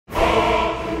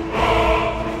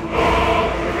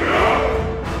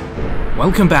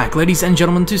Welcome back, ladies and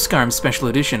gentlemen, to Skyrim Special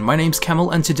Edition. My name's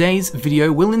Camel, and today's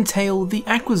video will entail the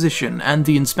acquisition and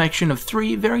the inspection of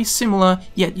three very similar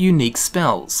yet unique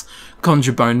spells: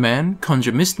 Conjure Boneman,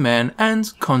 Conjure Mistman,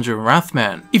 and Conjure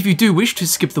Wrathman. If you do wish to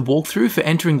skip the walkthrough for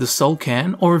entering the Soul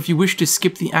Cairn, or if you wish to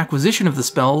skip the acquisition of the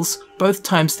spells, both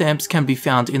timestamps can be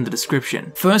found in the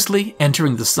description. Firstly,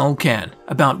 entering the Soul Cairn.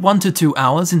 About 1 to 2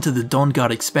 hours into the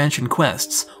Dawnguard expansion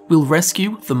quests, we'll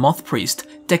rescue the Moth Priest,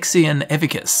 Dexian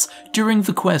Evicus, during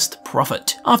the quest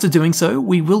Prophet. After doing so,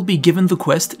 we will be given the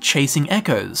quest Chasing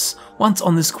Echoes. Once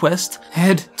on this quest,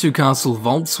 head to Castle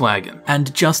Volkswagen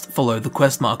and just follow the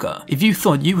quest marker. If you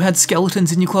thought you had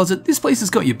skeletons in your closet, this place has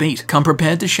got you beat. Come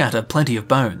prepared to shatter plenty of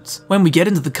bones. When we get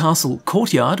into the castle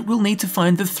courtyard, we'll need to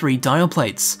find the 3 dial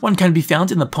plates. One can be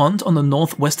found in the pond on the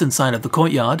northwestern side of the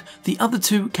courtyard, the other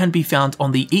 2 can be found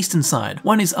on the eastern side.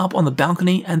 One is up on the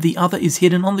balcony and the other is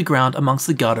hidden on the ground amongst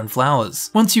the garden flowers.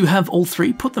 Once you have all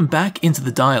 3, put them back into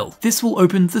the dial. This will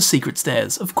open the secret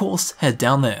stairs. Of course, head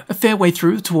down there. A fair way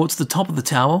through towards the top of the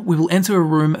tower, we will enter a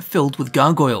room filled with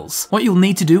gargoyles. What you'll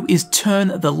need to do is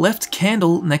turn the left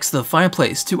candle next to the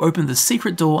fireplace to open the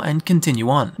secret door and continue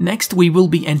on. Next, we will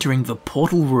be entering the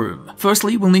portal room.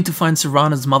 Firstly, we'll need to find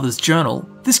Serana's mother's journal.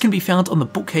 This can be found on the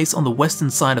bookcase on the western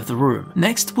side of the room.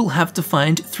 Next, we'll have to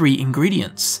find 3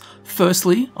 ingredients.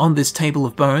 Firstly, on this table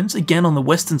of bones, again on the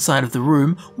western side of the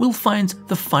room, we'll find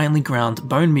the finely ground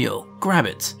bone meal. Grab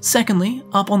it. Secondly,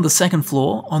 up on the second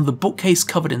floor, on the bookcase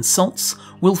covered in salts,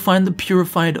 we'll find the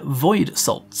purified void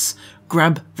salts.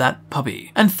 Grab that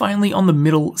puppy. And finally, on the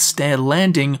middle stair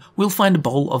landing, we'll find a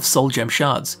bowl of soul gem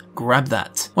shards. Grab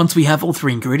that. Once we have all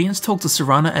 3 ingredients, talk to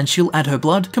Serana and she'll add her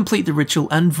blood, complete the ritual,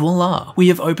 and voila! We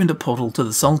have opened a portal to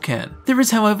the Soul Cairn. There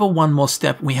is, however, one more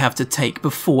step we have to take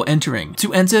before entering.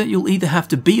 To enter, you'll either have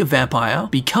to be a vampire,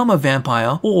 become a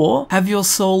vampire, or have your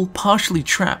soul partially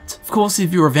trapped. Of course,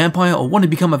 if you're a vampire or want to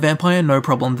become a vampire, no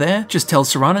problem there. Just tell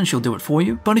Serana and she'll do it for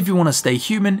you. But if you want to stay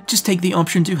human, just take the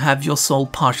option to have your soul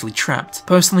partially trapped.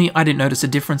 Personally, I didn't notice a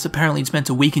difference. Apparently it's meant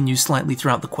to weaken you slightly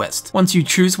throughout the quest. Once you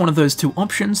choose one of those 2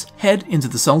 options, head into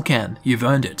the Soul Cairn. You've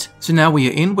earned it. So now we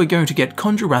are in, we're going to get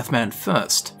Conjure Wrathman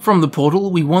first. From the portal,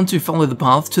 we want to follow the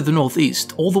path to the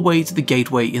northeast, all the way to the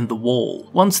gateway in the wall.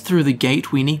 Once through the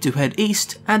gate, we need to head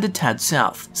east and a tad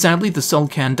south. Sadly, the Soul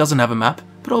Cairn doesn't have a map,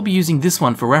 but I'll be using this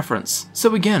one for reference.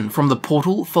 So again, from the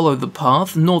portal, follow the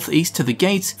path northeast to the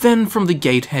gate, then from the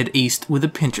gate head east with a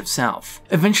pinch of south.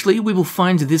 Eventually, we will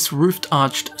find this roofed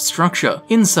arched structure.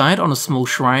 Inside, on a small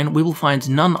shrine, we will find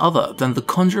none other than the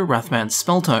Conjure Wrathman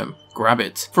spell tome. Grab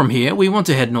it. From here, we want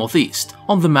to head northeast.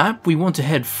 On the map, we want to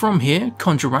head from here,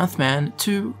 Conjure Wrathman,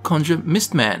 to Conjure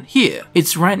Mistman, here.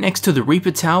 It's right next to the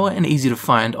Reaper Tower and easy to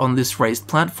find on this raised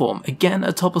platform, again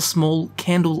atop a small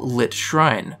candle-lit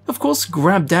shrine. Of course,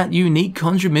 grab that unique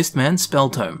Conjure Mistman spell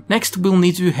tome. Next, we'll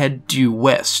need to head due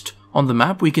west. On the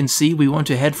map, we can see we want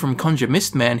to head from Conjure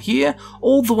Mistman here,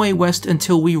 all the way west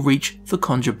until we reach the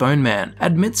Conjure Boneman.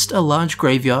 Amidst a large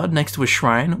graveyard next to a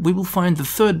shrine, we will find the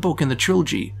 3rd book in the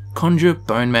trilogy, Conjure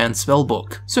Boneman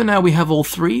Spellbook. So now we have all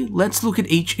 3, let's look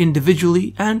at each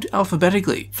individually and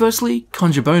alphabetically. Firstly,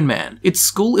 Conjure Boneman. Its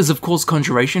school is of course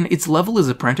Conjuration, its level is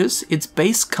Apprentice, its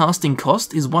base casting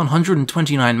cost is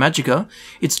 129 magicka,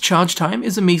 its charge time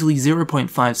is a measly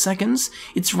 0.5 seconds,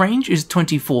 its range is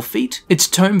 24 feet, its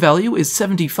tome value is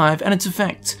 75, and its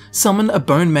effect: summon a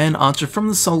Boneman Archer from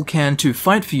the Soul Cairn to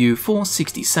fight for you for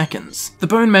 60 seconds. The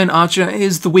Boneman Archer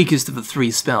is the weakest of the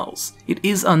 3 spells. It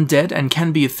is undead and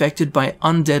can be affected by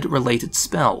undead-related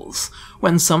spells.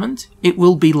 When summoned, it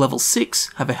will be level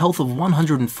 6, have a health of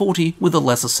 140 with a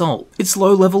lesser soul. Its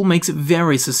low level makes it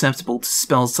very susceptible to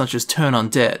spells such as Turn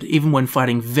Undead, even when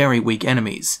fighting very weak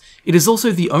enemies. It is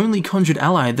also the only conjured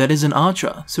ally that is an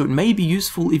archer, so it may be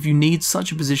useful if you need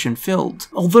such a position filled.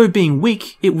 Although being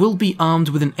weak, it will be armed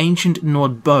with an Ancient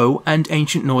Nord bow and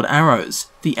Ancient Nord arrows.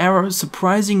 The arrows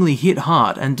surprisingly hit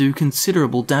hard and do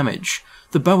considerable damage.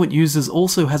 The bow it uses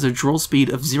also has a draw speed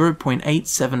of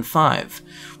 0.875,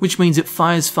 which means it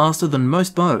fires faster than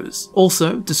most bows.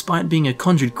 Also, despite being a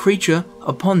conjured creature,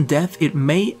 upon death it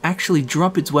may actually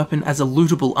drop its weapon as a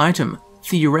lootable item,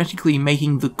 theoretically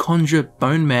making the Conjure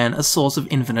Boneman a source of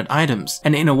infinite items,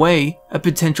 and in a way, a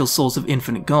potential source of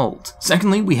infinite gold.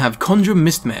 Secondly, we have Conjure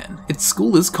Mistman. Its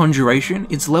school is Conjuration,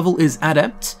 its level is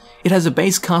Adept, it has a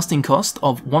base casting cost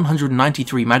of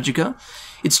 193 magicka,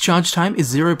 its charge time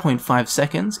is 0.5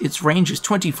 seconds, its range is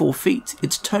 24 feet,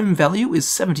 its tome value is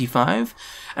 75,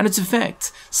 and its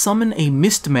effect: summon a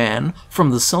Mistman from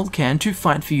the Soul Cairn to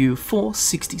fight for you for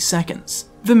 60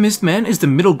 seconds. The Mistman is the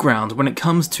middle ground when it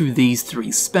comes to these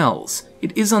 3 spells.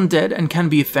 It is undead and can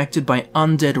be affected by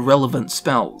undead relevant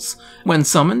spells. When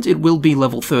summoned, it will be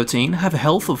level 13, have a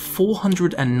health of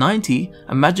 490,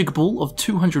 a magic ball of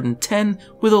 210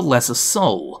 with a lesser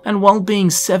soul. And while being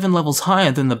 7 levels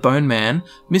higher than the Bone Man,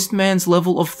 Mistman's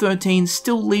level of 13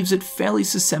 still leaves it fairly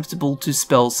susceptible to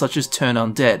spells such as Turn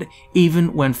Undead,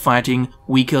 even when fighting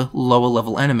weaker, lower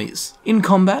level enemies. In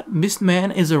combat,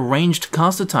 Mistman is a ranged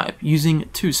caster type using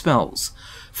 2 spells.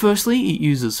 Firstly, it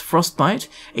uses Frostbite,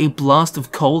 a blast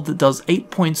of cold that does 8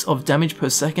 points of damage per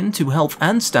second to health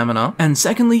and stamina, and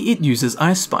secondly it uses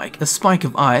Ice Spike, a spike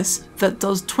of ice that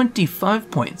does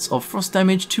 25 points of frost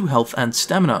damage to health and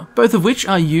stamina, both of which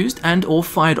are used and or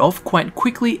fired off quite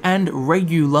quickly and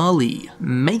regularly,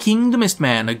 making the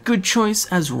Mistman a good choice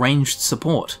as ranged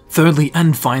support. Thirdly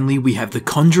and finally we have the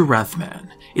Conjure Wrathman.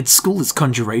 Its skill is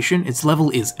Conjuration, its level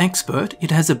is Expert,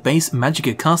 it has a base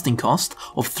Magicka casting cost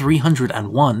of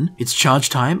 301, its charge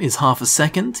time is half a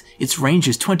second, its range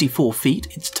is 24 feet,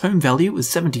 its tome value is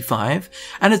 75,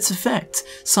 and its effect,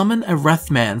 summon a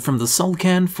Wrathman from the Soul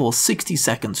Cairn for 60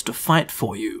 seconds to fight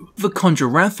for you. The Conjure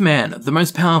Wrathman, the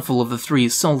most powerful of the 3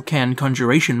 Soul Cairn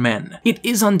conjuration men. It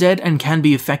is undead and can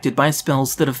be affected by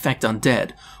spells that affect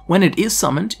undead. When it is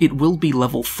summoned, it will be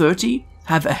level 30,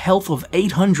 have a health of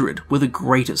 800 with a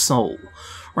greater soul.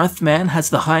 Wrathman has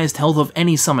the highest health of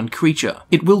any summoned creature.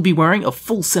 It will be wearing a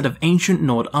full set of ancient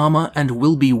Nord armor and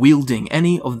will be wielding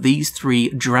any of these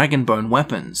 3 Dragonbone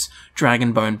weapons: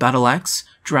 Dragonbone Battleaxe,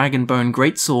 Dragonbone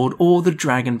Greatsword, or the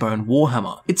Dragonbone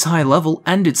Warhammer. Its high level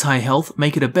and its high health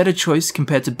make it a better choice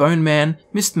compared to Bone Man,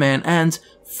 Mistman, and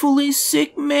Fully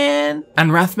Sick Man.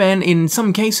 And Wrathman in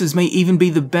some cases may even be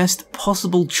the best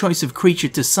possible choice of creature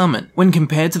to summon. When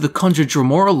compared to the Conjure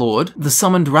Dremora Lord, the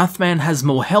summoned Wrathman has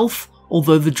more health,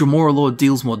 although the Dremora Lord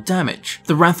deals more damage.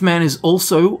 The Wrathman is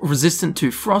also resistant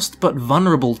to frost but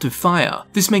vulnerable to fire.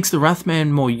 This makes the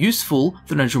Wrathman more useful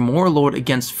than a Dremora Lord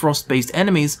against frost-based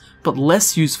enemies, but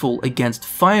less useful against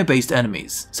fire-based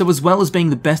enemies. So as well as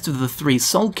being the best of the 3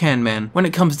 Soul Cairn men, when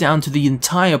it comes down to the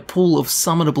entire pool of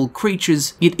summonable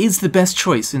creatures, it is the best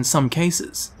choice in some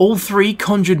cases. All 3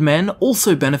 conjured men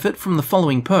also benefit from the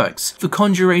following perks. The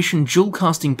Conjuration Dual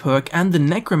Casting perk and the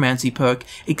Necromancy perk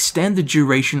extend the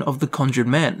duration of the conjured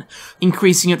men,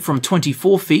 increasing it from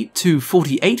 24 feet to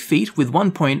 48 feet with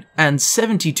 1 point and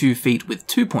 72 feet with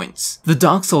 2 points. The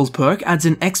Dark Souls perk adds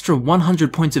an extra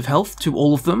 100 points of health to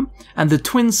all of them, and the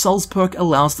Twin Souls perk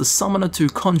allows the summoner to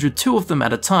conjure 2 of them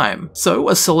at a time, so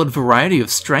a solid variety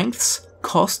of strengths,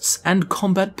 costs, and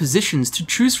combat positions to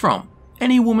choose from.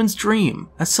 Any woman's dream,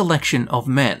 a selection of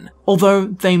men, although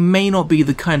they may not be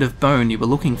the kind of bone you were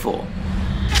looking for.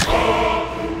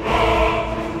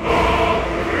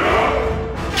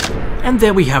 And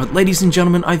there we have it, ladies and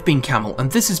gentlemen, I've been Camel, and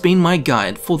this has been my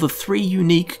guide for the 3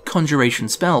 unique conjuration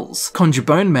spells: Conjure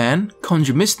Boneman,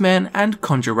 Conjure Mistman, and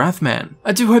Conjure Wrathman.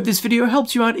 I do hope this video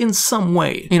helped you out in some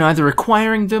way, in either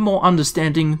acquiring them or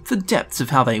understanding the depths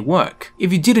of how they work.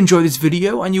 If you did enjoy this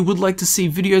video and you would like to see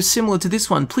videos similar to this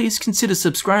one, please consider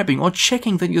subscribing or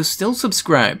checking that you're still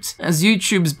subscribed, as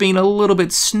YouTube's been a little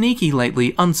bit sneaky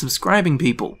lately unsubscribing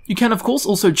people. You can of course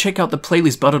also check out the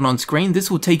playlist button on screen. This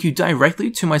will take you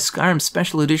directly to my Skyrim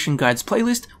Special Edition Guides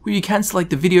playlist, where you can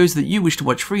select the videos that you wish to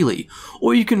watch freely,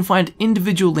 or you can find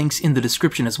individual links in the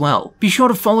description as well. Be sure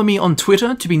to follow me on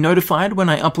Twitter to be notified when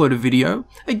I upload a video.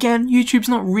 Again, YouTube's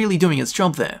not really doing its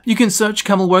job there. You can search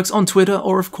Camelworks on Twitter,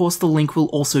 or of course the link will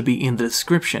also be in the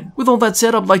description. With all that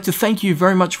said, I'd like to thank you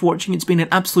very much for watching. It's been an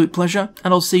absolute pleasure,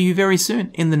 and I'll see you very soon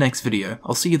in the next video.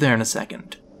 I'll see you there in a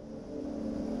second.